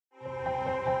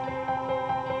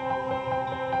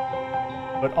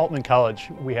At Aultman College,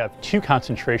 we have two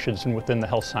concentrations within the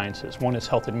health sciences. One is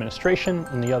health administration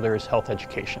and the other is health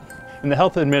education. In the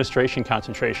health administration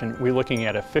concentration, we're looking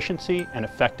at efficiency and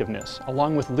effectiveness,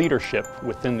 along with leadership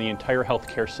within the entire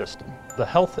healthcare system. The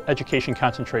health education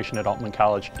concentration at Aultman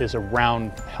College is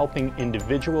around helping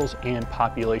individuals and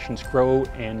populations grow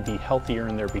and be healthier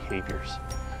in their behaviors.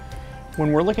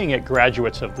 When we're looking at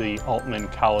graduates of the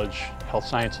Aultman College Health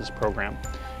Sciences program,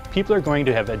 people are going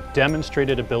to have a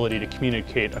demonstrated ability to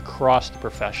communicate across the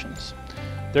professions.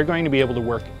 They're going to be able to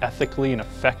work ethically and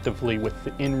effectively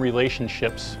within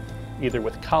relationships, either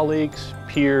with colleagues,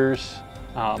 peers,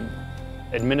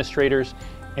 administrators,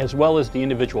 as well as the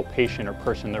individual patient or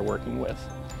person they're working with.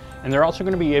 And they're also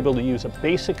going to be able to use the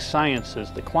basic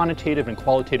sciences, the quantitative and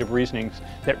qualitative reasonings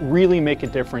that really make a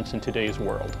difference in today's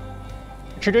world.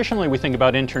 Traditionally, we think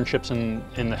about internships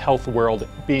in the health world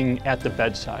being at the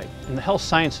bedside. In the health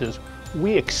sciences,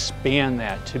 we expand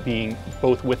that to being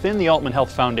both within the Aultman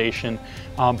Health Foundation,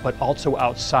 but also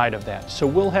outside of that. So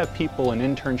we'll have people in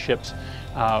internships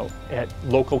at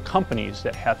local companies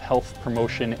that have health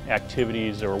promotion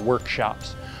activities or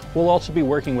workshops. We'll also be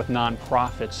working with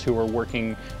nonprofits who are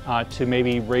working to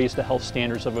maybe raise the health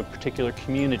standards of a particular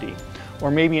community, or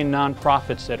maybe in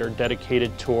nonprofits that are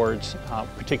dedicated towards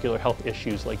particular health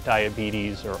issues like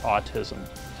diabetes or autism.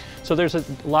 So there's a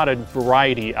lot of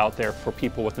variety out there for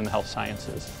people within the health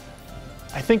sciences.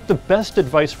 I think the best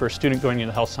advice for a student going into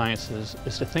the health sciences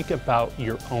is to think about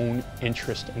your own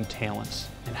interests and talents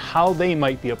and how they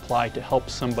might be applied to help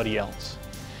somebody else.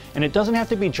 And it doesn't have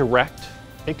to be direct.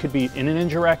 It could be in an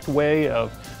indirect way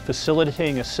of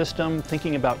facilitating a system,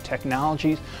 thinking about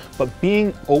technologies, but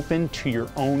being open to your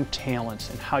own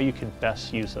talents and how you can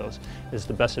best use those is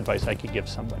the best advice I could give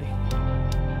somebody.